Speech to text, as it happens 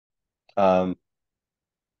Um,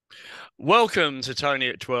 Welcome to Tony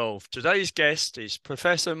at 12. Today's guest is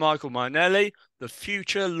Professor Michael Mainelli, the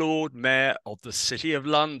future Lord Mayor of the City of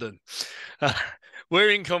London. Uh,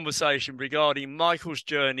 we're in conversation regarding Michael's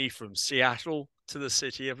journey from Seattle to the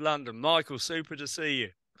City of London. Michael, super to see you.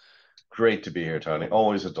 Great to be here, Tony.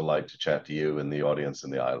 Always a delight to chat to you and the audience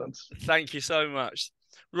in the islands. Thank you so much.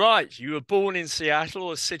 Right, you were born in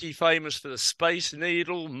Seattle, a city famous for the Space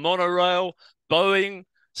Needle, monorail, Boeing,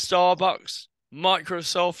 Starbucks,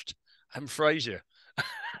 Microsoft, and Frasier.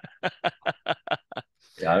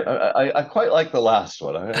 Yeah, I quite like the last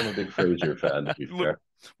one. I'm a big Frasier fan, to be fair.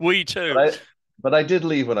 We too. But I did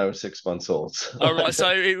leave when I was 6 months old. All So right, so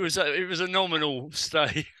it was a nominal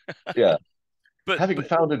stay, yeah, but having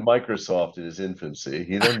founded Microsoft in his infancy,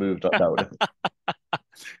 he then moved on. No,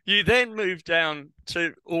 you then moved down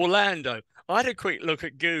to Orlando. I had a quick look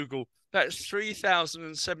at Google. That's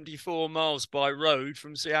 3,074 miles by road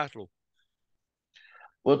from Seattle.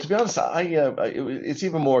 well, to be honest, it's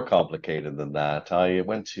even more complicated than that. I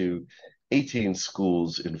went to 18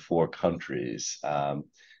 schools in 4 countries,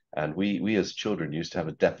 and we as children used to have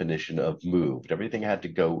a definition of moved. Everything had to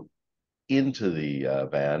go into the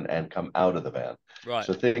van and come out of the van. Right.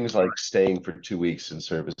 So things like staying for 2 weeks in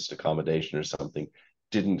serviced accommodation or something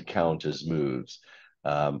didn't count as moves.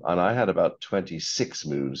 And I had about 26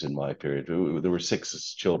 moves in my period. There were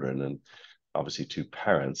six children and obviously two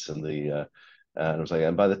parents. And it was like,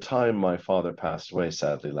 and by the time my father passed away,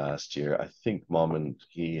 sadly, last year, I think mom and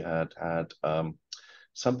he had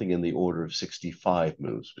something in the order of 65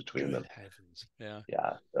 moves between Good them. heavens. Yeah.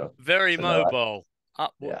 Yeah. So, Very so no, mobile.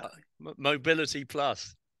 Up, yeah. mobility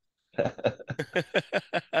plus.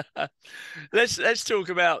 Let's talk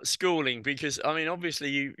about schooling because I mean obviously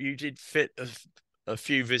you did fit a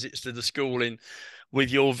few visits to the schooling with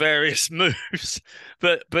your various moves,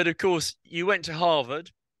 but of course you went to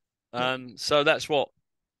Harvard, Yeah. so that's what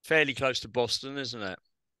fairly close to Boston, isn't it?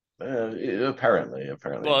 Apparently,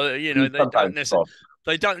 Well, we sometimes cross.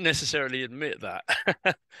 they don't necessarily admit that.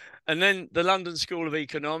 And then the London School of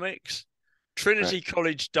Economics, Trinity Correct.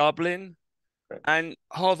 College Dublin, Correct. and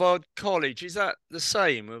Harvard College, is that the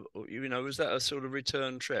same? Was that a sort of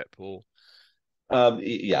return trip or?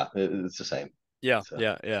 Yeah, it's the same. Yeah, So,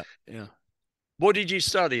 yeah, yeah, yeah. What did you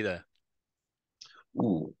study there?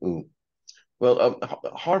 ooh. Well,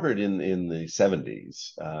 Harvard in the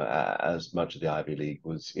 70s, as much of the Ivy League,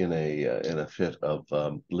 was in a fit of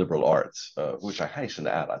liberal arts, which I hasten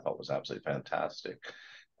to add, I thought was absolutely fantastic.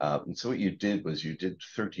 And so what you did was you did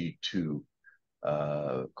 32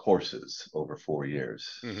 courses over 4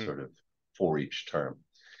 years, Hmm. sort of for each term.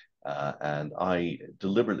 And I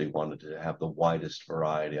deliberately wanted to have the widest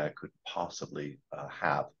variety I could possibly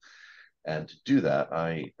have. And to do that,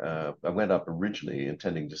 I went up originally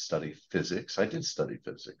intending to study physics. I did study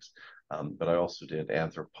physics, but I also did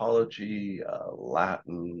anthropology,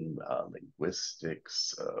 Latin,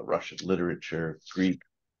 linguistics, Russian literature, Greek,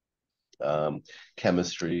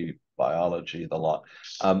 chemistry, biology, the lot,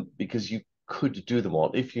 because you could do them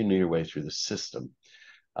all if you knew your way through the system.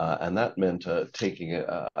 And that meant taking it.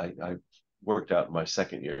 I worked out in my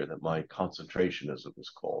second year that my concentration, as it was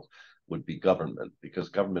called, would be government because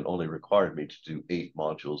government only required me to do 8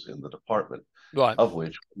 modules in the department, Right. of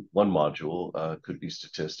which one module could be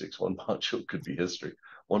statistics, one module could be history,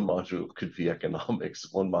 one module could be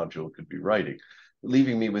economics, one module could be writing,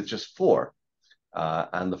 leaving me with just four.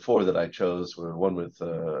 And the four that I chose were one with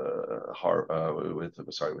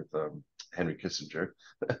Henry Kissinger,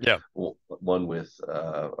 Yeah. one with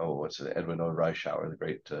what's it, Edwin O. Reischauer,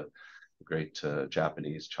 the great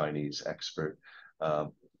Japanese Chinese expert,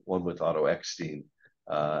 one with Otto Eckstein,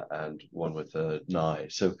 and one with Nye.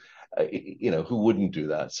 So, who wouldn't do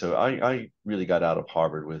that? So I really got out of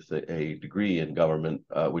Harvard with a degree in government,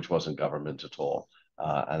 which wasn't government at all,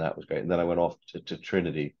 and that was great. And then I went off to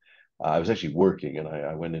Trinity. I was actually working, and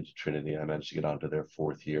I went into Trinity. I managed to get onto their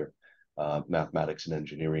fourth year mathematics and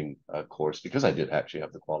engineering course because I did actually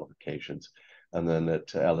have the qualifications. And then at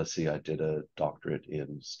LSE, I did a doctorate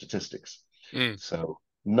in statistics. Mm. So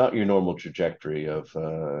not your normal trajectory of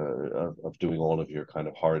doing all of your kind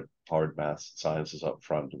of hard math sciences up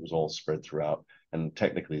front. It was all spread throughout, and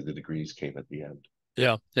technically the degrees came at the end.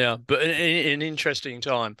 Yeah, yeah, but an interesting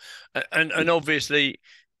time, and obviously,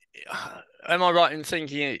 am I right in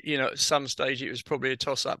thinking, at some stage it was probably a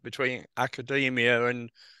toss up between academia and,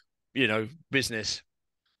 business?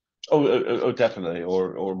 Definitely,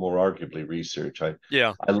 or more arguably, research. I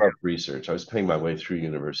Yeah. I love research. I was paying my way through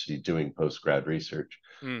university doing postgrad research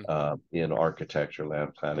Mm. in architecture,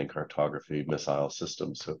 land planning, cartography, missile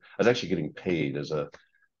systems. So I was actually getting paid as a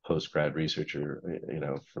postgrad researcher,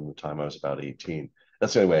 from the time I was about 18.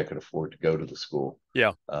 that's the only way I could afford to go to the school.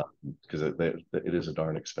 Yeah. Because it is a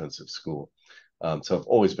darn expensive school. So I've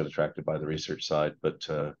always been attracted by the research side, but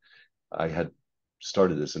I had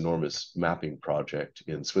started this enormous mapping project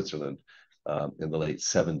in Switzerland in the late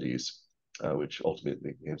 70s, which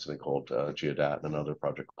ultimately became something called Geodat, and another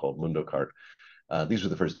project called MundoCart. These were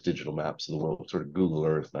the first digital maps in the world, sort of Google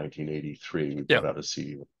Earth 1983. We brought out a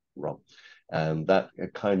CD-ROM. And that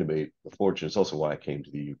kind of made a fortune. It's also why I came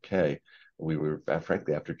to the UK. We were,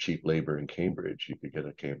 frankly, after cheap labor in Cambridge, you could get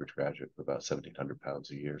a Cambridge graduate for about £1,700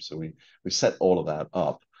 a year. So we set all of that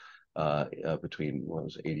up between what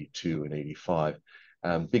was 82 and 85.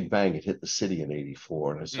 Big Bang had hit the city in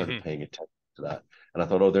 84, and I started paying attention to that. And I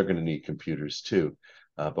thought, oh, they're going to need computers too.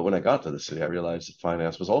 But when I got to the city, I realized that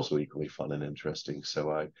finance was also equally fun and interesting.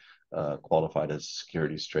 So I qualified as a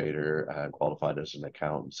securities trader and qualified as an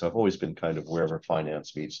accountant. So I've always been kind of wherever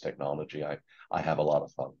finance meets technology, I have a lot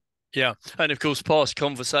of fun. Yeah. And of course, past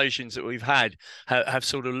conversations that we've had have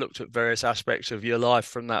sort of looked at various aspects of your life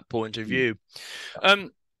from that point of view. As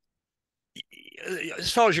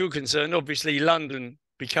far as you're concerned, obviously London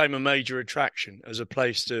became a major attraction as a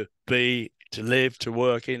place to be, to live, to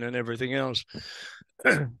work in, and everything else.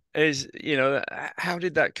 Is, you know, how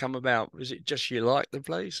did that come about? Was it just you like the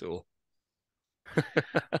place, or?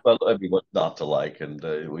 Well, I mean, what not to like, and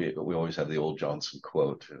we always have the old Johnson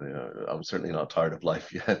quote. I'm certainly not tired of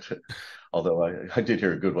life yet. Although I did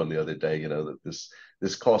hear a good one the other day. You know, that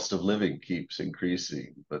this cost of living keeps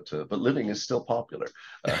increasing, but living is still popular.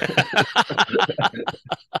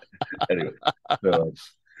 Anyway, so,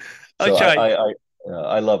 Okay.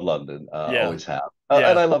 I love London. Yeah. Always have, and Yeah.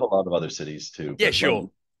 I love a lot of other cities too. Yeah. But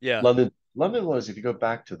Sure. Yeah. London was, if you go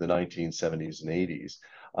back to the 1970s and 80s,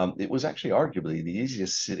 it was actually arguably the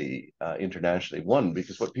easiest city internationally. One,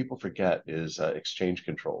 because what people forget is exchange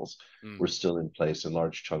controls were still in place in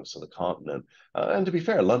large chunks of the continent. And to be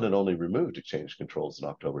fair, London only removed exchange controls in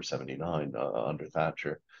October 79 under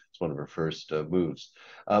Thatcher. It's one of her first moves.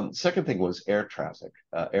 Second thing was air traffic,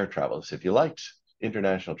 air travel. So if you liked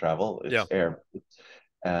international travel, it's air.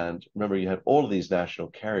 And remember, you had all of these national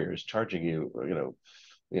carriers charging you,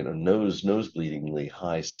 nosebleedingly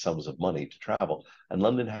high sums of money to travel. And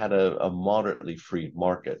London had a moderately free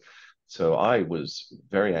market. So I was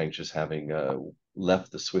very anxious, having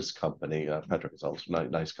left the Swiss company, Petroconsult,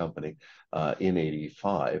 nice company, in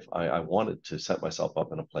 85. I wanted to set myself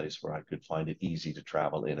up in a place where I could find it easy to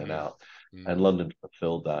travel in and out. And London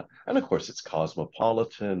fulfilled that. And of course, it's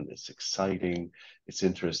cosmopolitan, it's exciting, it's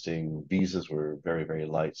interesting. Visas were very, very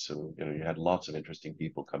light. So, you had lots of interesting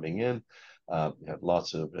people coming in. You have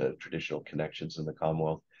lots of traditional connections in the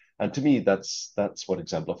Commonwealth. And to me, that's what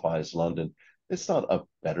exemplifies London. It's not a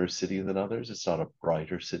better city than others. It's not a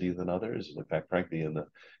brighter city than others. And in fact, frankly, in the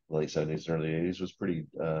late 70s and early 80s was pretty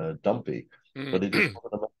dumpy. But it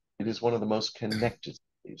is one of the most connected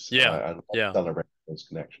cities. So I celebrate those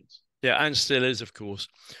connections. Yeah, and still is, of course.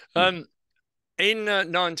 In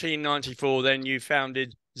 1994, then you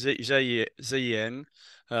founded ZN,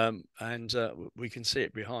 and we can see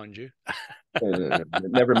it behind you.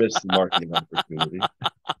 Never missed the marketing opportunity.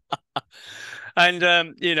 And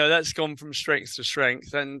that's gone from strength to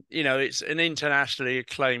strength, and it's an internationally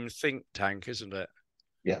acclaimed think tank, isn't it?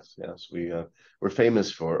 Yes. We're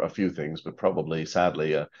famous for a few things, but probably,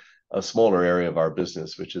 sadly, a smaller area of our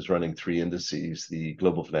business, which is running three indices: the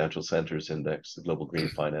Global Financial Centers Index, the Global Green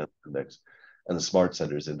Finance Index, and the Smart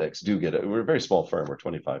Centers Index. We're a very small firm. We're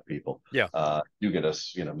 25 people. Yeah. Do get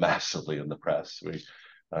us, massively in the press.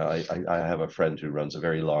 I have a friend who runs a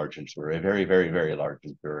very large insurer, a very, very, very large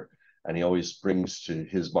insurer, and he always brings to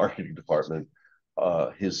his marketing department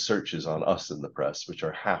his searches on us in the press, which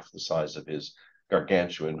are half the size of his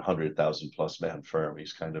gargantuan 100,000+ man firm.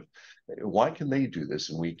 He's kind of, why can they do this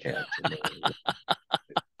and we can't?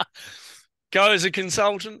 Go as a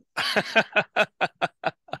consultant.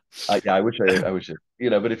 I wish,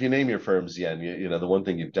 but if you name your firm Yen, the one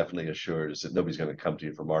thing you've definitely assured is that nobody's going to come to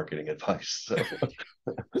you for marketing advice. So.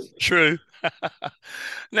 True.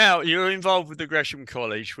 Now, you're involved with the Gresham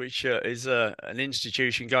College, which is an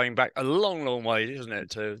institution going back a long, long way, isn't it,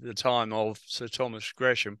 to the time of Sir Thomas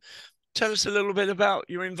Gresham. Tell us a little bit about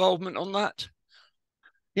your involvement on that.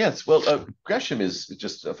 Yes, well, Gresham is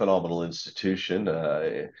just a phenomenal institution.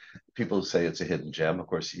 People say it's a hidden gem. Of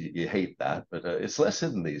course, you hate that, but it's less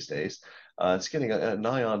hidden these days. It's getting a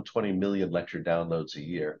nigh on 20 million lecture downloads a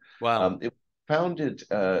year. Wow. It founded,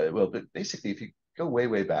 but basically, if you go way,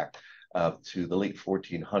 way back to the late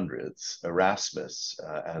 1400s, Erasmus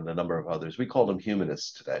and a number of others, we call them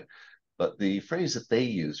humanists today. But the phrase that they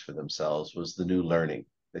used for themselves was the new learning.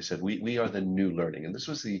 They said, we are the new learning. And this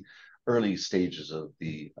was the early stages of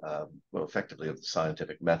the, well, effectively of the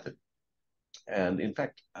scientific method. And in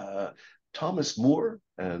fact, Thomas Moore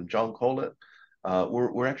and John Collett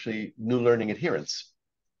were actually New Learning adherents.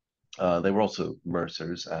 They were also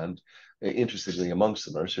Mercers, and interestingly, amongst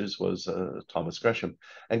the Mercers was Thomas Gresham.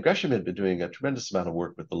 And Gresham had been doing a tremendous amount of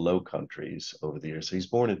work with the Low Countries over the years. So he's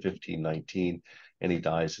born in 1519 and he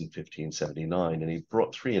dies in 1579. And he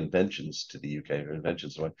brought three inventions to the UK, or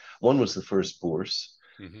inventions. One was the first bourse.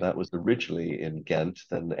 That was originally in Ghent,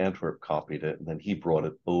 then Antwerp copied it, and then he brought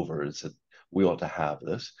it over and said, we ought to have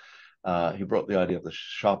this. He brought the idea of the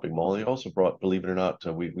shopping mall. He also brought, believe it or not,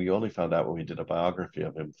 we only found out when we did a biography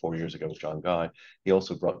of him 4 years ago with John Guy. He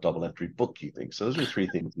also brought double entry bookkeeping. So those are three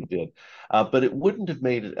things he did. But it wouldn't have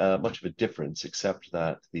made much of a difference, except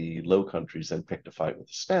that the Low Countries then picked a fight with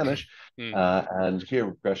the Spanish. And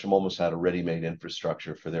here Gresham almost had a ready-made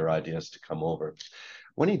infrastructure for their ideas to come over.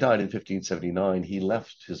 When he died in 1579, he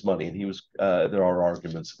left his money, and he was, there are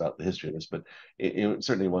arguments about the history of this, but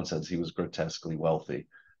certainly in one sense, he was grotesquely wealthy.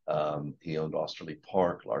 He owned Austerley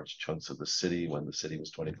Park, large chunks of the city when the city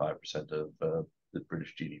was 25% of the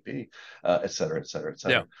British GDP, et cetera, et cetera, et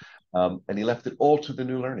cetera. Yeah. And he left it all to the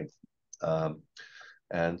New Learning.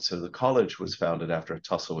 And so the college was founded after a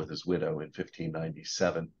tussle with his widow in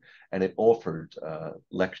 1597, and it offered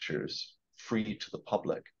lectures free to the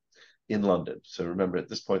public in London. So remember, at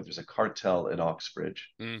this point, there's a cartel in Oxbridge.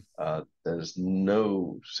 There's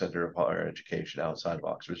no center of higher education outside of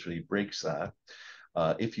Oxbridge, so he breaks that.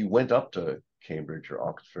 If you went up to Cambridge or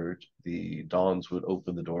Oxford, the dons would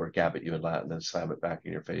open the door, gab at you in Latin, and slam it back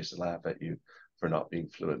in your face and laugh at you for not being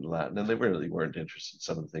fluent in Latin. And they really weren't interested in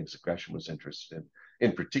some of the things that Gresham was interested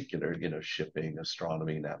in particular, you know, shipping,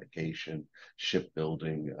 astronomy, navigation,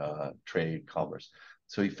 shipbuilding, trade, commerce.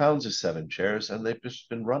 So he founds his 7 chairs, and they've just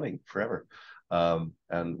been running forever.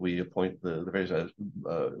 And we appoint the various,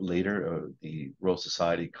 later, the Royal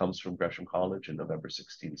Society comes from Gresham College in November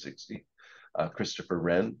 1660. Christopher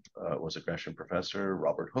Wren was a Gresham professor.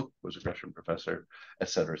 Robert Hooke was a Gresham professor, et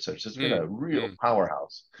cetera, et cetera. So it's been a real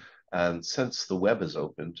powerhouse. And since the web has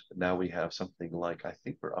opened, now we have something like, I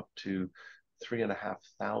think we're up to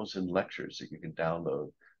 3,500 lectures that you can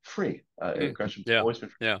download free. Gresham's always been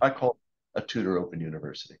free. I call it a tutor open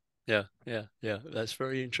university. Yeah. That's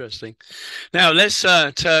very interesting. Now let's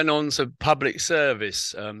turn on to public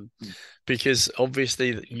service, because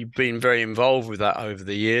obviously you've been very involved with that over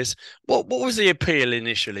the years. What was the appeal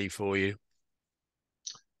initially for you?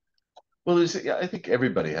 Well, I think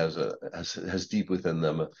everybody has deep within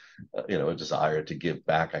them, a desire to give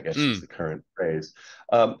back, I guess is the current phrase.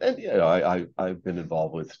 And I've been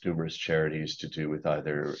involved with numerous charities to do with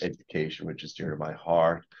either education, which is dear to my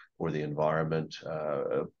heart, or the environment,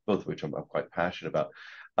 both of which I'm quite passionate about.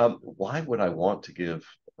 Why would I want to give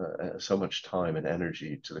so much time and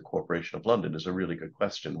energy to the Corporation of London is a really good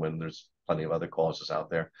question when there's plenty of other causes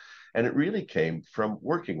out there. And it really came from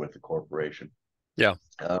working with the corporation. Yeah.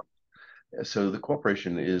 So the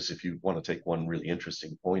corporation is, if you want to take one really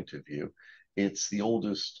interesting point of view, it's the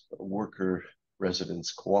oldest worker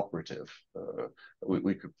residence cooperative.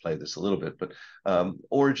 We could play this a little bit, but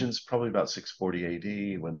origins probably about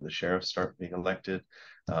 640 AD when the sheriffs start being elected.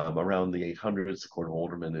 Around the 800s, the Court of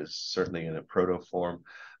Aldermen is certainly in a proto form.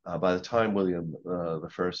 By the time William I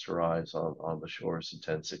arrives on the shores in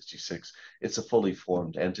 1066, it's a fully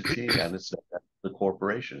formed entity, and it's the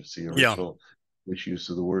corporation. It's the original misuse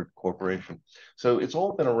of the word corporation. So it's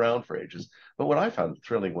all been around for ages. But what I found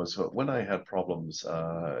thrilling was when I had problems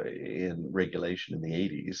in regulation in the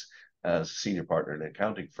 80s as a senior partner in an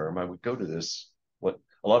accounting firm, I would go to this, what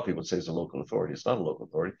a lot of people say is a local authority. It's not a local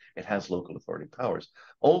authority. It has local authority powers,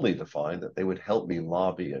 only to find that they would help me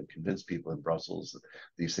lobby and convince people in Brussels that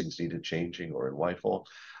these things needed changing, or in Whitehall.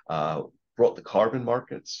 Brought the carbon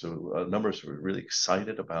markets. So numbers were really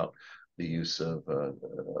excited about the use of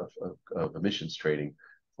emissions trading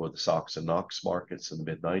for the SOX and NOx markets in the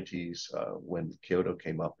mid-90s, when Kyoto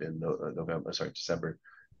came up in December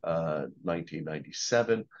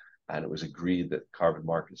 1997, and it was agreed that carbon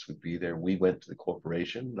markets would be there. We went to the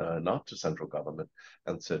corporation, not to central government,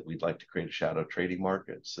 and said we'd like to create a shadow trading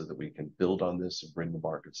market so that we can build on this and bring the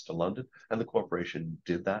markets to London. And the corporation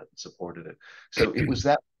did that and supported it. So it was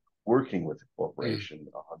that working with the corporation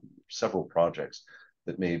on several projects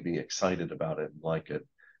that made me excited about it and like it.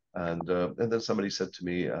 And then somebody said to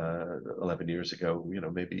me 11 years ago,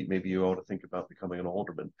 maybe you ought to think about becoming an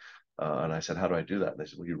alderman. And I said, how do I do that? And they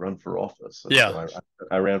said, well, you run for office. And so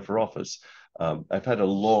I ran for office. I've had a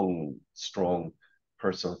long, strong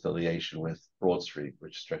personal affiliation with Broad Street,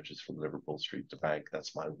 which stretches from Liverpool Street to Bank.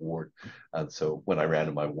 That's my ward. And so when I ran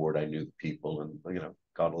in my ward, I knew the people and,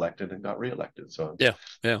 got elected and got re-elected. So I'm Yeah,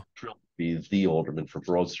 yeah. thrilled to be the alderman for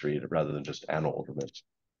Broad Street rather than just an alderman.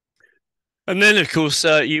 And then, of course,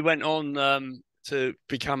 you went on to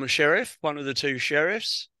become a sheriff, one of the two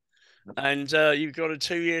sheriffs, and you've got a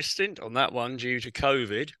 2-year stint on that one due to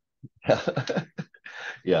COVID.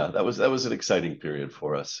 Yeah, that was an exciting period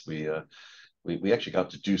for us. We actually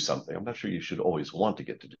got to do something. I'm not sure you should always want to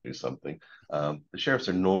get to do something. The sheriffs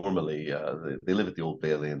are normally they live at the Old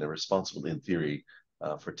Bailey and they're responsible in theory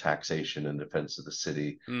for taxation and defense of the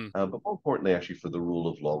city, but more importantly, actually for the rule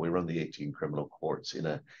of law. We run the 18 criminal courts in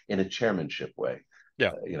a chairmanship way.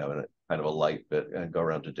 Yeah, In a kind of a light bit, and go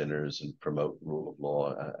around to dinners and promote rule of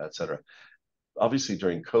law, etc. Obviously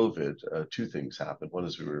during COVID, two things happened. One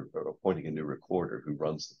is we were appointing a new recorder who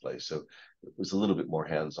runs the place, so it was a little bit more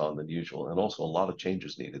hands-on than usual, and also a lot of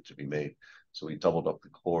changes needed to be made. So we doubled up the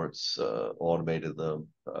courts, automated them,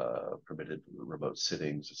 permitted remote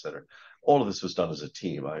sittings, etc. All of this was done as a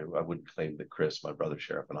team. I wouldn't claim that Chris, my brother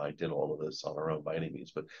sheriff, and I did all of this on our own by any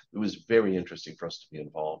means, but it was very interesting for us to be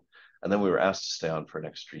involved. And then we were asked to stay on for an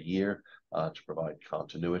extra year to provide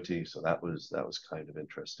continuity. So that was kind of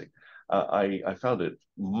interesting. I found it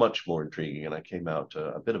much more intriguing, and I came out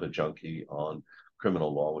a bit of a junkie on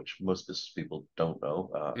criminal law, which most business people don't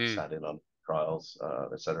know. Sat in on trials,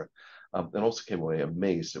 etc. And also came away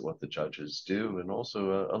amazed at what the judges do, and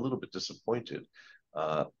also a little bit disappointed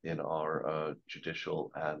in our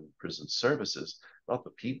judicial and prison services. Not the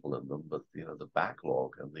people in them, but the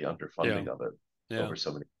backlog and the underfunding of it over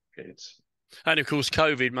so many decades. And of course,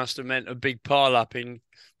 COVID must have meant a big pile up in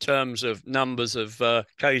terms of numbers of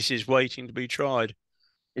cases waiting to be tried.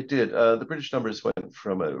 It did. The British numbers went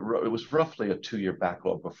from it was roughly a 2-year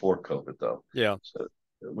backlog before COVID, though. Yeah. So,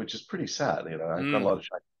 which is pretty sad. I've got a lot of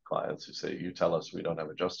Chinese clients who say, "You tell us we don't have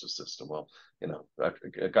a justice system." Well,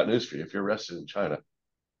 I've got news for you. If you're arrested in China,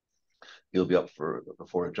 you'll be up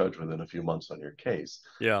before a judge within a few months on your case.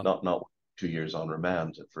 Yeah. Not 2 years on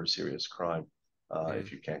remand for a serious crime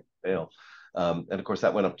if you can't bail. And of course,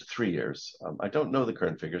 that went up to 3 years. I don't know the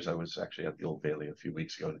current figures. I was actually at the Old Bailey a few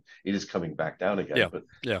weeks ago, and it is coming back down again. But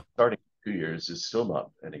starting 2 years is still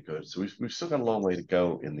not any good. So we've still got a long way to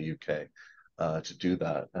go in the UK to do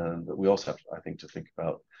that. And we also have, I think, to think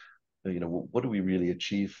about, what do we really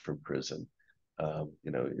achieve from prison?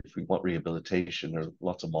 If we want rehabilitation, there are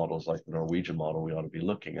lots of models like the Norwegian model we ought to be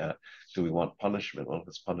looking at. Do we want punishment? Well, if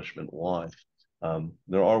it's punishment, why?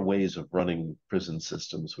 There are ways of running prison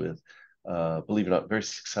systems with, believe it or not, very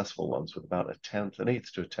successful ones with about an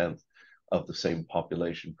eighth to a tenth of the same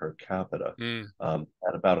population per capita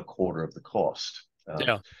at about a quarter of the cost.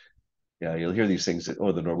 Yeah, you'll hear these things that,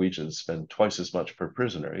 the Norwegians spend twice as much per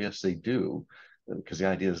prisoner. Yes, they do, because the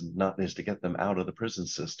idea is to get them out of the prison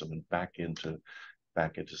system and back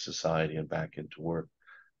into society and back into work.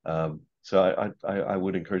 So I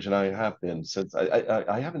would encourage, and I have been since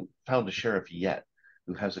I haven't found a sheriff yet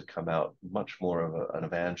who hasn't come out much more of an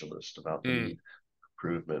evangelist about the need for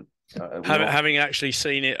improvement. Having actually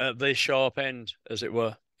seen it at the sharp end, as it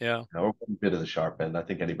were. Yeah. Or one bit of the sharp end. I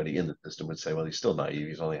think anybody in the system would say, well, he's still naive.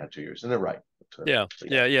 He's only had 2 years, and they're right. But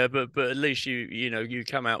at least you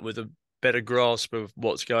come out with a better grasp of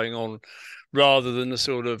what's going on, rather than the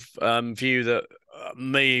sort of view that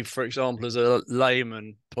me, for example, as a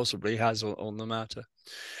layman, possibly has on the matter.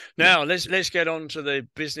 Now let's get on to the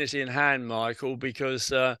business in hand, Michael, because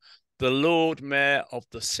the Lord Mayor of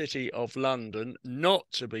the City of London, not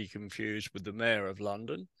to be confused with the Mayor of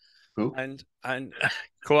London. Who? And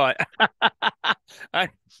quite, and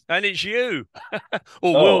it's you,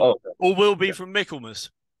 or will be from Michaelmas.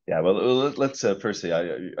 Yeah, well, let's firstly,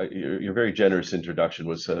 your very generous introduction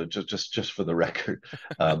was just for the record.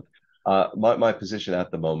 My position at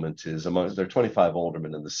the moment is there are 25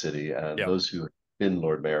 aldermen in the city, and those who have been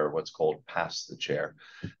Lord Mayor are what's called past the chair,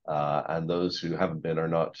 and those who haven't been are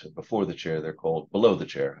not before the chair. They're called below the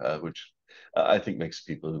chair, which I think makes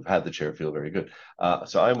people who've had the chair feel very good.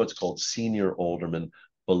 So I'm what's called senior alderman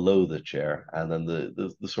below the chair, and then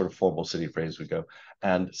the sort of formal city phrase would go,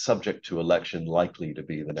 and subject to election, likely to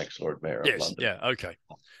be the next Lord Mayor of London. Yeah, okay.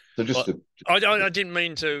 So I didn't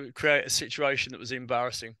mean to create a situation that was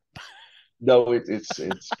embarrassing. No, it's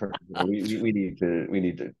we need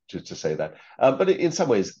to say that, but in some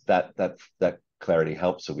ways that clarity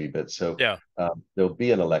helps a wee bit. So there'll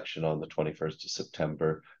be an election on the 21st of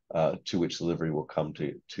September, to which delivery will come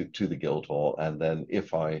to the Guildhall, and then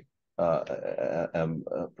if I am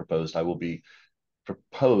proposed, I will be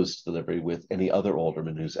proposed delivery with any other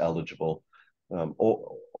alderman who's eligible.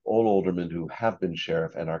 All aldermen who have been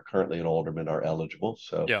sheriff and are currently an alderman are eligible.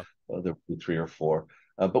 So there will be 3 or 4.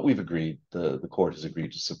 But we've agreed, the court has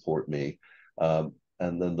agreed to support me.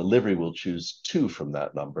 and then the livery will choose two from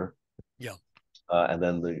that number. Yeah. And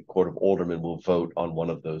then the Court of Aldermen will vote on one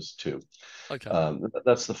of those two. Okay.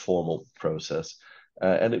 That's the formal process.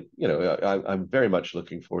 And I'm very much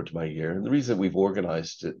looking forward to my year. And the reason we've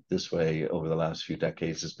organized it this way over the last few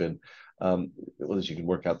decades has been, well, as you can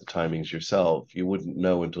work out the timings yourself, you wouldn't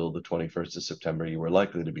know until the 21st of September you were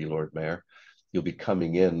likely to be Lord Mayor. You'll be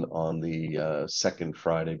coming in on the second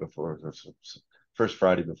Friday before, first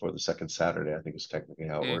Friday before the second Saturday, I think is technically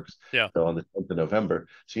how it works. Yeah. So on the 10th of November.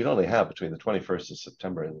 So you'd only have between the 21st of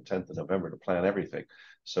September and the 10th of November to plan everything.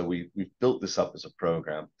 So we've built this up as a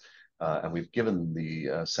program. And we've given the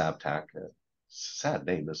SABTAC, sad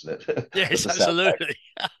name, isn't it? Yes, the absolutely.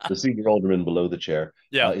 the senior alderman below the chair,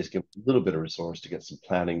 Yeah. is given a little bit of resource to get some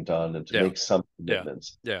planning done and to Yeah. make some Yeah.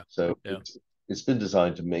 commitments. Yeah. So Yeah. it's been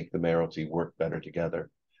designed to make the mayoralty work better together.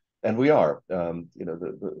 And we are. The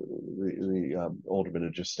alderman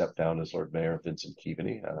had just stepped down as Lord Mayor, Vincent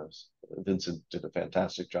Keaveney. Vincent did a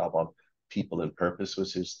fantastic job on people and purpose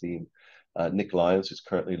was his theme. Nick Lyons, who's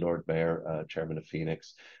currently Lord Mayor, Chairman of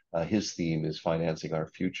Phoenix, his theme is financing our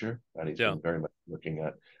future, and he's been very much looking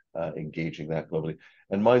at engaging that globally.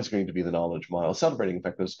 And mine's going to be the knowledge mile, celebrating, in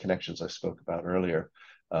fact, those connections I spoke about earlier.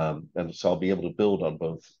 And so I'll be able to build on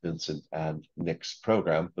both Vincent and Nick's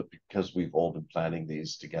program, but because we've all been planning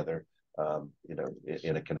these together,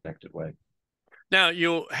 in a connected way. Now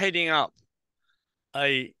you're heading up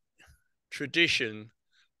a tradition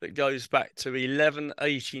that goes back to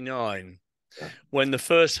 1189, when the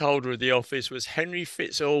first holder of the office was Henry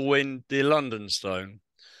Fitzaulwyn de Londonstone.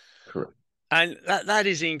 Correct. And that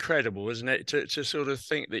is incredible, isn't it? To sort of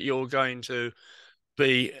think that you're going to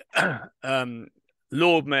be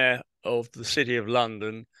Lord Mayor of the City of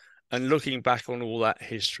London and looking back on all that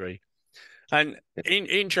history. And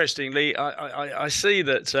interestingly, I see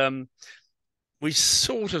that we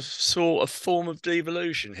sort of saw a form of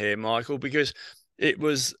devolution here, Michael, because it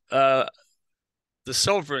was the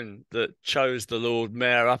sovereign that chose the Lord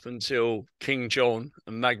Mayor up until King John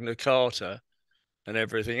and Magna Carta and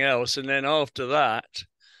everything else. And then after that,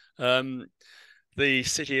 the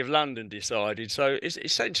City of London decided. So it's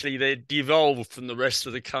essentially they devolved from the rest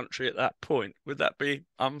of the country at that point. Would that be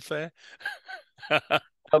unfair?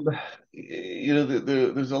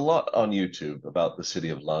 There's a lot on YouTube about the City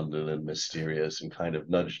of London and mysterious and kind of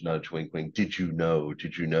nudge, nudge, wink, wink. Did you know?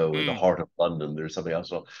 Did you know? In the heart of London, there's something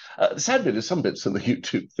else. Well, the sad bit is some bits in the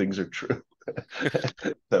YouTube things are true.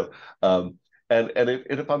 So, and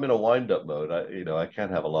if I'm in a wind-up mode, I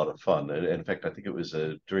can't have a lot of fun. And in fact, I think it was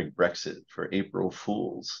during Brexit for April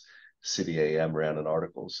Fools, City AM ran an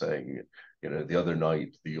article saying, the other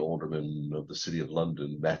night, the aldermen of the City of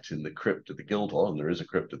London met in the crypt of the Guildhall, and there is a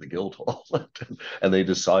crypt of the Guildhall, and they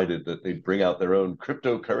decided that they'd bring out their own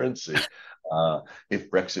cryptocurrency if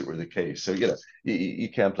Brexit were the case. So, you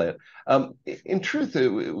can't play it. In truth,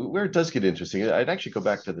 where it does get interesting, I'd actually go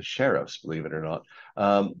back to the sheriffs, believe it or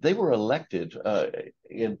not. They were elected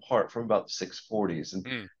in part from about the 640s,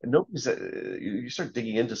 and nobody's, you start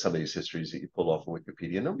digging into some of these histories that you pull off of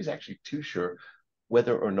Wikipedia, nobody's actually too sure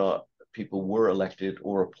whether or not people were elected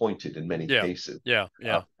or appointed in many cases.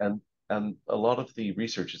 And a lot of the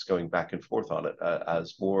research is going back and forth on it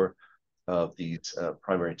as more of these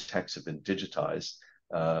primary texts have been digitized.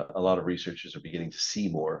 A lot of researchers are beginning to see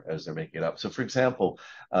more as they're making it up. So, for example,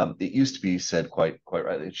 it used to be said quite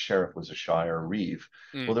right that sheriff was a shire reeve.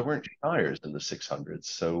 Well, there weren't shires in the 600s.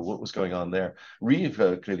 So, what was going on there? Reeve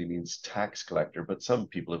clearly means tax collector, but some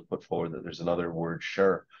people have put forward that there's another word,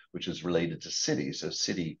 shire, which is related to cities, a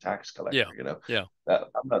city tax collector. I'm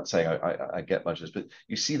not saying I get much of this, but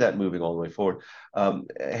you see that moving all the way forward.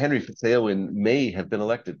 Henry Fitzaulwyn may have been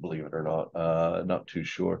elected, believe it or not too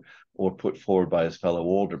sure, or put forward by his fellow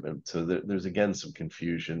aldermen. So there's again some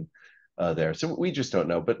confusion there. So we just don't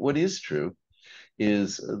know. But what is true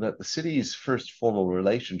is that the city's first formal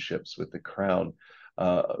relationships with the crown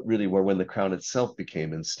really were when the crown itself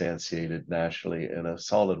became instantiated nationally in a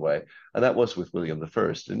solid way. And that was with William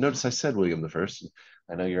I. And notice I said William I.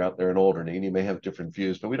 I know you're out there in Alderney and you may have different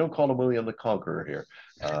views, but we don't call him William the Conqueror here.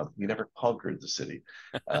 He never conquered the city.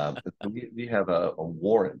 We have a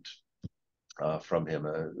warrant from him,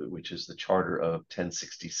 which is the Charter of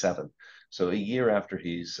 1067. So a year after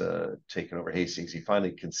he's taken over Hastings, he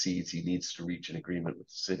finally concedes he needs to reach an agreement with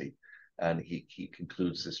the city, and he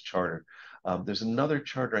concludes this charter. There's another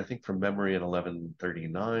charter, I think, from memory in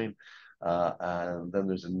 1139, and then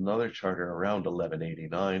there's another charter around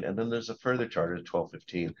 1189, and then there's a further charter,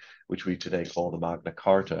 1215, which we today call the Magna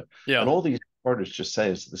Carta. And all these charters just say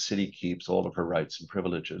is that the city keeps all of her rights and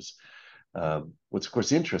privileges. What's of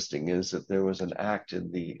course interesting is that there was an act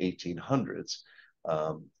in the 1800s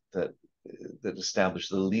that that establish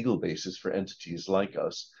the legal basis for entities like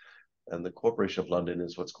us. And the Corporation of London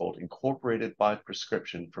is what's called incorporated by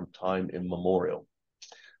prescription from time immemorial.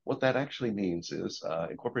 What that actually means is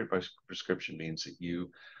incorporated by prescription means that you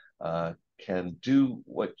can do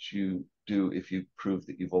what you do if you prove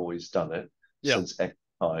that you've always done it since X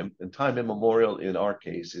time. And time immemorial in our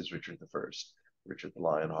case is Richard I, Richard the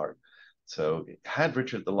Lionheart. So had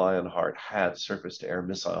Richard the Lionheart had surface-to-air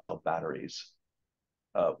missile batteries,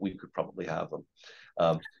 we could probably have them.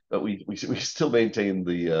 But we still maintain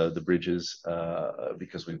the bridges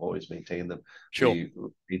because we've always maintained them. Sure. We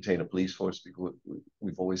maintain a police force because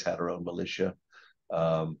we've always had our own militia.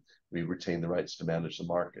 We retain the rights to manage the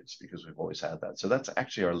markets because we've always had that. So that's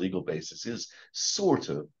actually our legal basis, is sort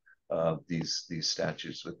of these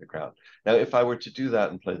statutes with the crown. Now, if I were to do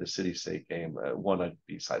that and play the city-state game, one, I'd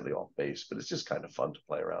be slightly off base, but it's just kind of fun to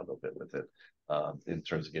play around a bit with it in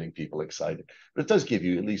terms of getting people excited. But it does give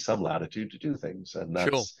you at least some latitude to do things, and that's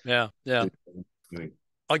sure. Yeah.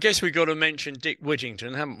 I guess we got to mention Dick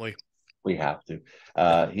Whittington, haven't we? We have to.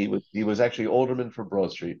 He was actually alderman for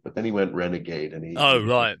Broad Street, but then he went renegade, and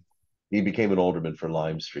he became an alderman for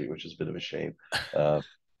Lime Street, which is a bit of a shame.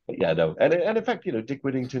 But yeah, no, and in fact, Dick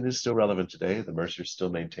Whittington is still relevant today. The Mercers still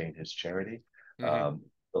maintain his charity. The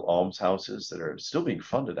almshouses that are still being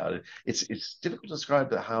funded out of it. It's difficult to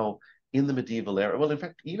describe how in the medieval era, well, in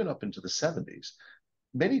fact, even up into the 70s,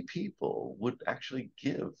 many people would actually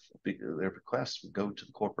give their bequests would go to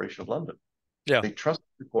the Corporation of London. Yeah, they trusted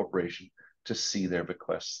the corporation to see their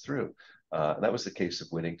bequests through. That was the case of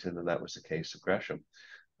Whittington, and that was the case of Gresham.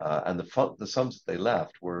 And the sums that they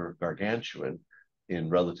left were gargantuan in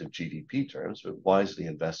relative GDP terms, but wisely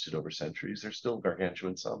invested over centuries. They're still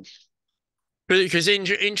gargantuan sums. Because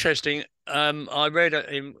interesting, I read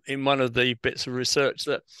in one of the bits of research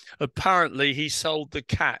that apparently he sold the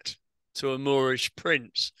cat to a Moorish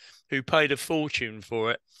prince who paid a fortune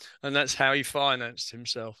for it, and that's how he financed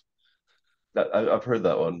himself. I've heard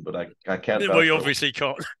that one, but I can't. Well, you obviously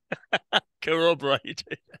can't corroborate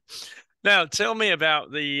it. Now, tell me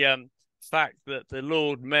about the fact that the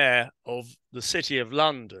Lord Mayor of the City of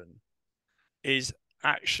London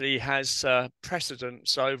actually has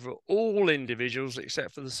precedence over all individuals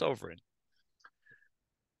except for the sovereign.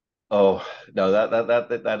 Oh no,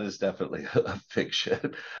 that is definitely a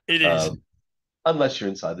fiction. It is. Unless you're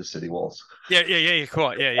inside the city walls. Yeah,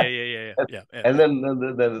 quite. Yeah. And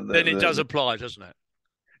then it does apply, doesn't it?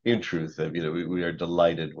 In truth, we are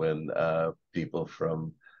delighted when people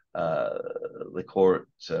from the court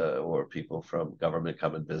or people from government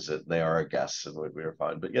come and visit. They are our guests, and we are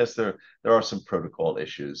fine. But yes, there are some protocol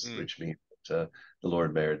issues, which mean that the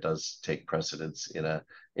Lord Mayor does take precedence in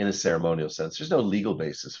a ceremonial sense. There's no legal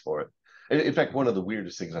basis for it. In fact, one of the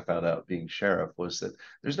weirdest things I found out being sheriff was that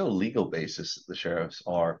there's no legal basis that the sheriffs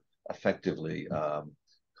are effectively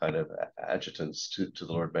kind of adjutants to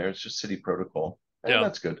the Lord Mayor. It's just city protocol, and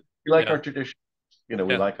that's good. We like our tradition. We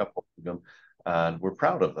like upholding them, and we're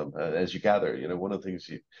proud of them. As you gather, one of the things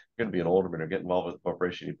you're going to be an alderman or get involved with the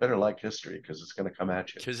corporation, you better like history because it's going to come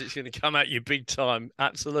at you. Because it's going to come at you big time.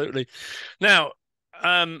 Absolutely. Now,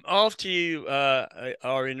 after you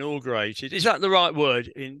are inaugurated, is that the right word?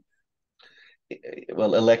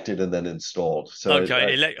 Well, elected and then installed. So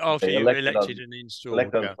okay, after you elected and installed.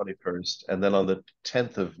 Elected on the 21st, and then on the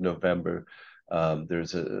 10th of November,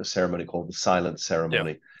 there's a ceremony called the silent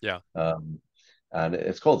ceremony. Yeah. And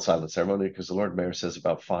it's called silent ceremony because the Lord Mayor says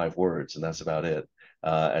about 5 words, and that's about it.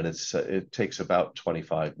 And it takes about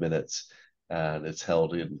 25 minutes, and it's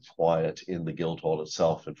held in quiet in the Guildhall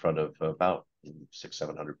itself in front of about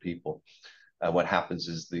 600-700 people. And what happens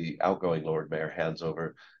is the outgoing Lord Mayor hands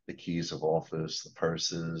over the keys of office, the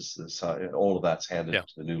purses, all of that's handed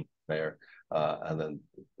to the new mayor, and then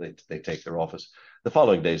they take their office. The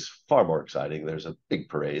following day is far more exciting. There's a big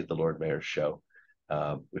parade, the Lord Mayor's show,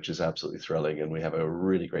 which is absolutely thrilling, and we have a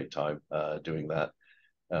really great time doing that.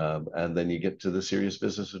 And then you get to the serious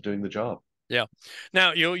business of doing the job. Yeah.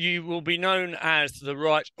 Now you will be known as the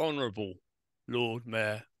Right Honourable Lord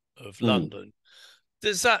Mayor of London.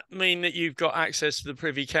 Does that mean that you've got access to the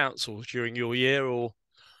Privy Council during your year, or?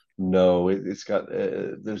 No, it's got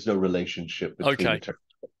there's no relationship between the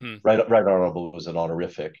terms. Right Honourable was an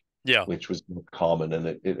honorific, which was common,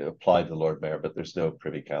 and it applied to the Lord Mayor, but there's no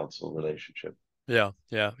Privy Council relationship. Yeah.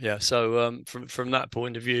 So from that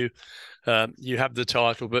point of view, you have the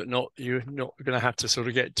title, but you're not going to have to sort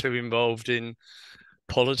of get too involved in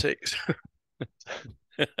politics.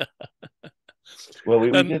 Well,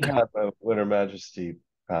 we did have when Her Majesty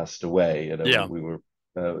passed away. We were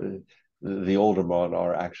the aldermen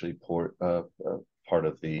are actually part of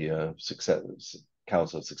the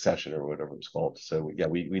Council of Succession or whatever it was called. So yeah,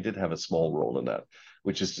 we did have a small role in that,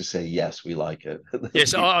 which is to say, yes, we like it.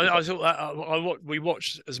 Yes, I thought we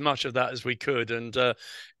watched as much of that as we could, and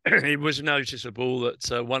it was noticeable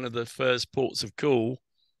that one of the first ports of call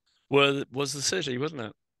was the city, wasn't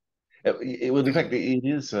it? Well, in fact, it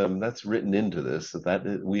is that's written into this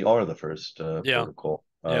that we are the first Yeah, protocol.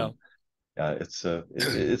 yeah. Yeah, it's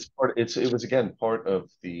part. It was again part of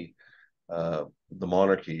the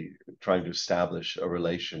monarchy trying to establish a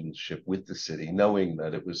relationship with the city, knowing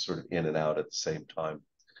that it was sort of in and out at the same time.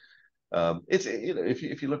 It's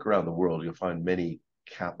if you look around the world, you'll find many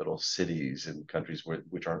capital cities in countries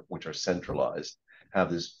which are centralized have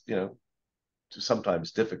this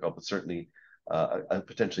sometimes difficult, but certainly a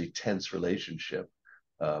potentially tense relationship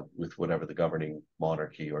with whatever the governing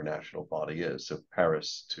monarchy or national body is. So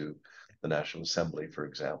Paris to the National Assembly, for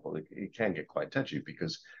example, it can get quite touchy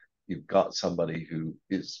because you've got somebody who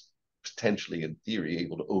is potentially, in theory,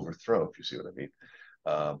 able to overthrow, if you see what I mean.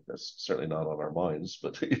 That's certainly not on our minds,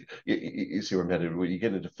 but you see where I'm headed. When you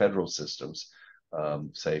get into federal systems,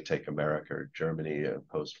 say take America or Germany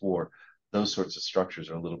post-war, those sorts of structures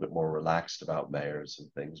are a little bit more relaxed about mayors and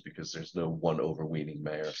things because there's no one overweening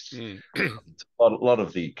mayor. A lot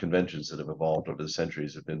of the conventions that have evolved over the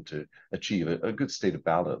centuries have been to achieve a good state of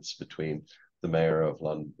balance between the mayor of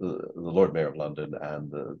London, the Lord Mayor of London, and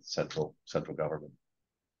the central government.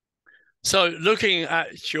 So, looking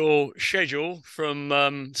at your schedule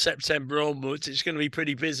from September onwards, it's going to be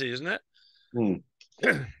pretty busy, isn't it?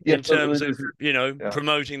 Yeah, In terms of yeah.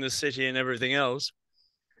 promoting the city and everything else.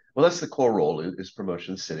 Well, that's the core role is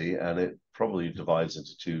promotion city, and it probably divides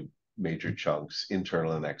into two major chunks,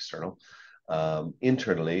 internal and external.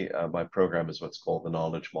 Internally, my program is what's called the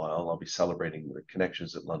Knowledge Mile. I'll be celebrating the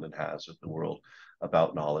connections that London has with the world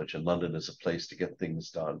about knowledge, and London is a place to get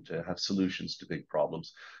things done, to have solutions to big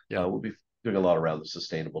problems. Yeah. We'll be doing a lot around the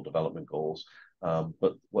Sustainable Development Goals,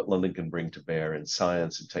 but what London can bring to bear in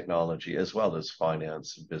science and technology, as well as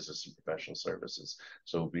finance and business and professional services.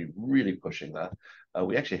 So we'll be really pushing that.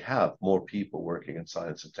 We actually have more people working in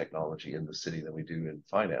science and technology in the city than we do in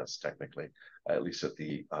finance, technically, at least at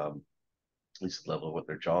the level of what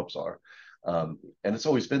their jobs are. And it's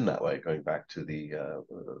always been that way, going back to the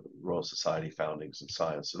Royal Society foundings in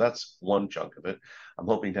science. So that's one chunk of it. I'm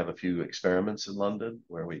hoping to have a few experiments in London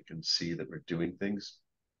where we can see that we're doing things.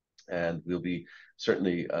 And we'll be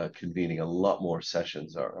certainly convening a lot more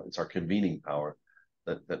sessions. It's our convening power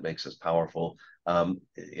that makes us powerful,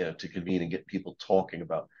 to convene and get people talking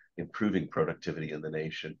about improving productivity in the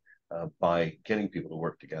nation by getting people to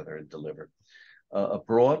work together and deliver.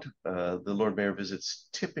 Abroad, the Lord Mayor visits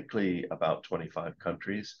typically about 25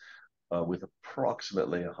 countries with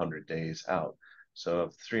approximately 100 days out.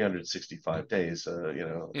 So 365 days,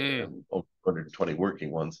 120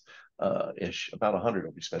 working ones ish, about 100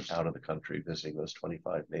 will be spent out of the country visiting those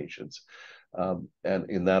 25 nations. And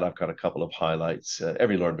in that, I've got a couple of highlights.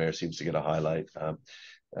 Every Lord Mayor seems to get a highlight.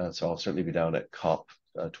 So I'll certainly be down at COP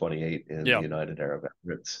 28 in the United Arab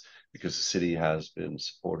Emirates, because the city has been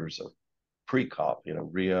supporters of pre-COP,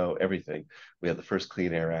 Rio, everything. We had the first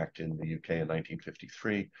Clean Air Act in the UK in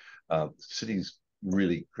 1953. The city's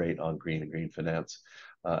really great on green and green finance.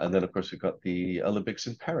 And then, of course, we've got the Olympics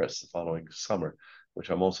in Paris the following summer, which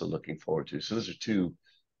I'm also looking forward to. So those are two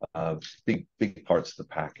big parts of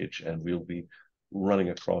the package, and we'll be running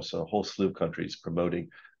across a whole slew of countries promoting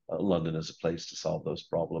London as a place to solve those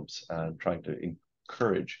problems and trying to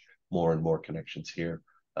encourage more and more connections here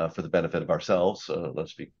for the benefit of ourselves.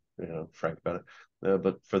 Let's be frank about it,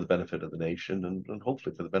 but for the benefit of the nation and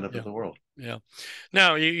hopefully for the benefit of the world. Yeah.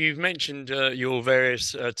 Now, you've mentioned your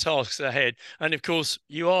various tasks ahead, and of course,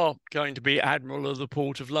 you are going to be Admiral of the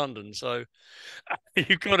Port of London. So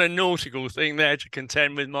you've got a nautical thing there to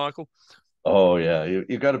contend with, Michael. Oh yeah,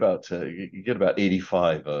 you got about you get about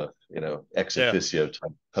 85 ex officio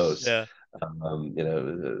type posts. Yeah.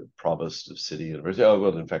 Provost of City University. Oh,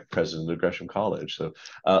 well, in fact, president of Gresham College. So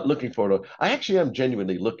looking forward to, I actually am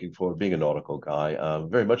genuinely looking forward, being a nautical guy,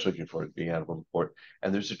 very much looking forward to being Admiral of the Port.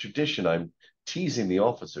 And there's a tradition, I'm teasing the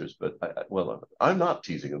officers, but I'm not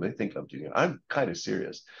teasing them. They think I'm teasing them. I'm kind of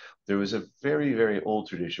serious. There was a very, very old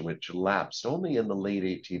tradition which lapsed only in the late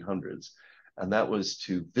 1800s, and that was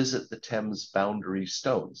to visit the Thames boundary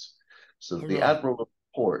stones. So the Admiral of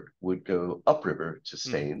Port would go upriver to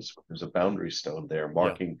Staines. There's a boundary stone there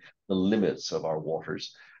marking the limits of our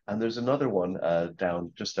waters. And there's another one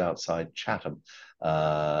down just outside Chatham,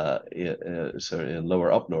 so in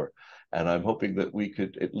Lower Upnor. And I'm hoping that we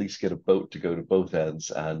could at least get a boat to go to both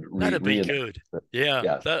ends and that'd be good.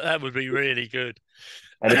 Yeah. That would be really good.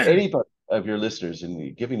 And if anybody of your listeners,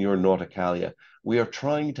 and given your Nauticalia, we are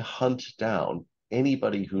trying to hunt down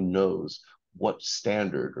anybody who knows what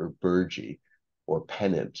standard or burgee or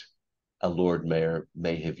pennant a Lord Mayor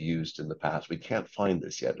may have used in the past. We can't find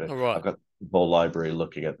this yet. All right. I've got the whole library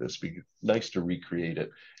looking at this. It'd be nice to recreate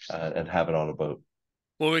it and have it on a boat.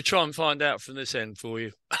 Well, we'll try and find out from this end for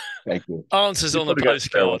you. Thank you. Answers You on the probably got a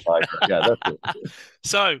spare one, postcard. Michael. Yeah, that's it.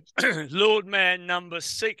 So, Lord Mayor number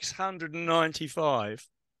 695.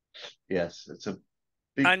 Yes, it's a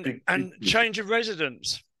big Change of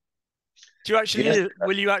residence. Do you actually yes.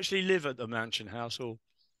 will you actually live at the mansion house or?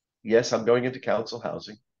 Yes, I'm going into council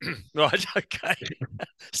housing. Right. Okay.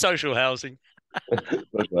 Social housing.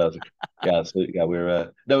 Social housing. Yeah. So yeah,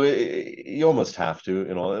 we're no. You almost have to.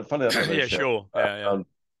 Funny enough, Yeah. Sure. Yeah.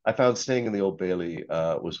 I found staying in the Old Bailey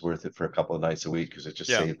was worth it for a couple of nights a week because it just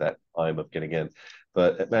saved that time of getting in.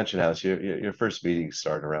 But at Mansion House, your first meetings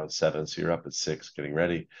start around 7, so you're up at 6 getting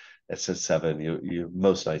ready. It's at 7. You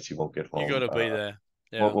most nights you won't get home. You got to be there.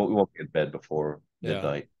 Yeah. We won't get in bed before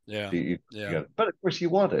midnight. Yeah. But of course you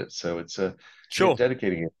want it, so it's sure,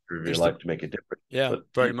 dedicating it for your life to make a difference. Yeah, but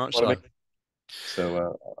very much so.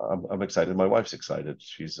 So I'm excited. My wife's excited.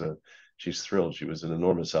 She's thrilled. She was an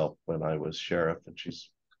enormous help when I was sheriff, and she's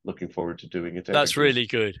looking forward to doing it. That's really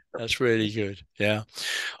good. That's really good. Yeah.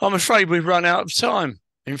 I'm afraid we've run out of time.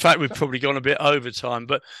 In fact, we've probably gone a bit over time,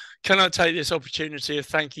 but can I take this opportunity of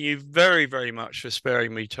thanking you very, very much for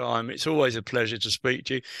sparing me time? It's always a pleasure to speak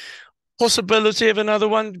to you. Possibility of another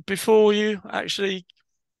one before you actually?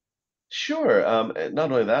 Sure.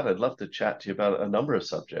 Not only that, I'd love to chat to you about a number of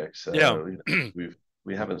subjects.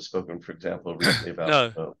 We haven't spoken, for example, recently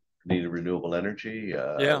about need of renewable energy, which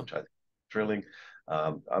I think is thrilling.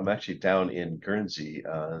 I'm actually down in Guernsey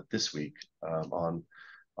this week on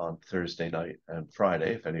Thursday night and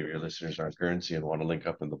Friday. If any of your listeners are in Guernsey and want to link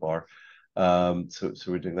up in the bar, so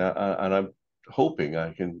we're doing that, and I'm hoping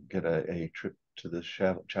I can get a trip to the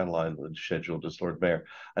Channel Islands scheduled as Lord Mayor.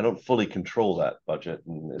 I don't fully control that budget.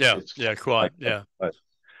 And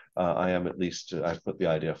I am at least, I've put the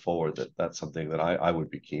idea forward that that's something that I would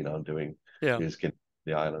be keen on doing, is get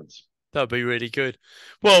the islands. That'd be really good.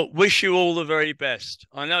 Well, wish you all the very best.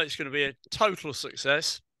 I know it's going to be a total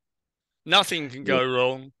success. Nothing can go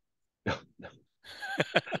wrong. No.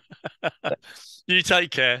 You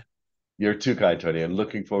take care. You're too kind, Tony. I'm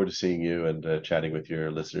looking forward to seeing you and chatting with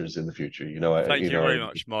your listeners in the future. Thank you very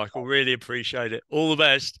much, Michael. Really appreciate it. All the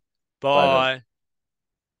best. Bye. Bye.